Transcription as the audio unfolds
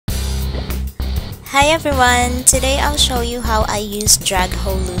Hi everyone! Today I'll show you how I use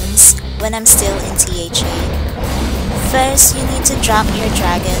DragHoLoons when I'm still in TH8. First, you need to drop your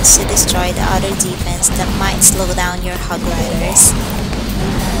dragons to destroy the other defense that might slow down your hog riders.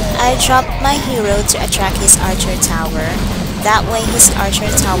 I dropped my hero to attract his archer tower. That way his archer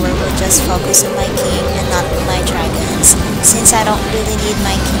tower will just focus on my king and not on my dragons, since I don't really need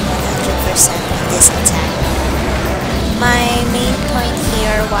my king 100% in this attack. My main point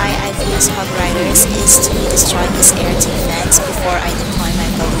here why I've used hog riders is to destroy his air defense before I deploy my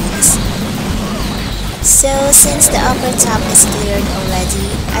balloons. So since the upper top is cleared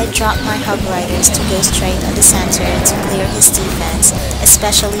already, I drop my hog riders to go straight on the center to clear his defense,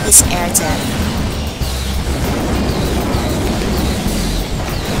 especially his air depth.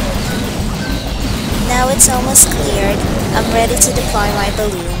 Now it's almost cleared, I'm ready to deploy my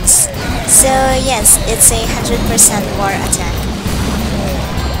balloons. So yes, it's a 100% war attack.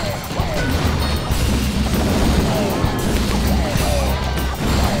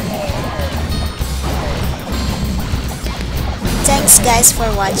 Thanks guys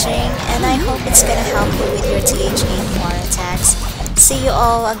for watching, and I hope it's gonna help you with your TH8 war attacks. See you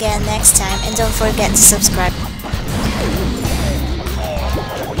all again next time, and don't forget to subscribe.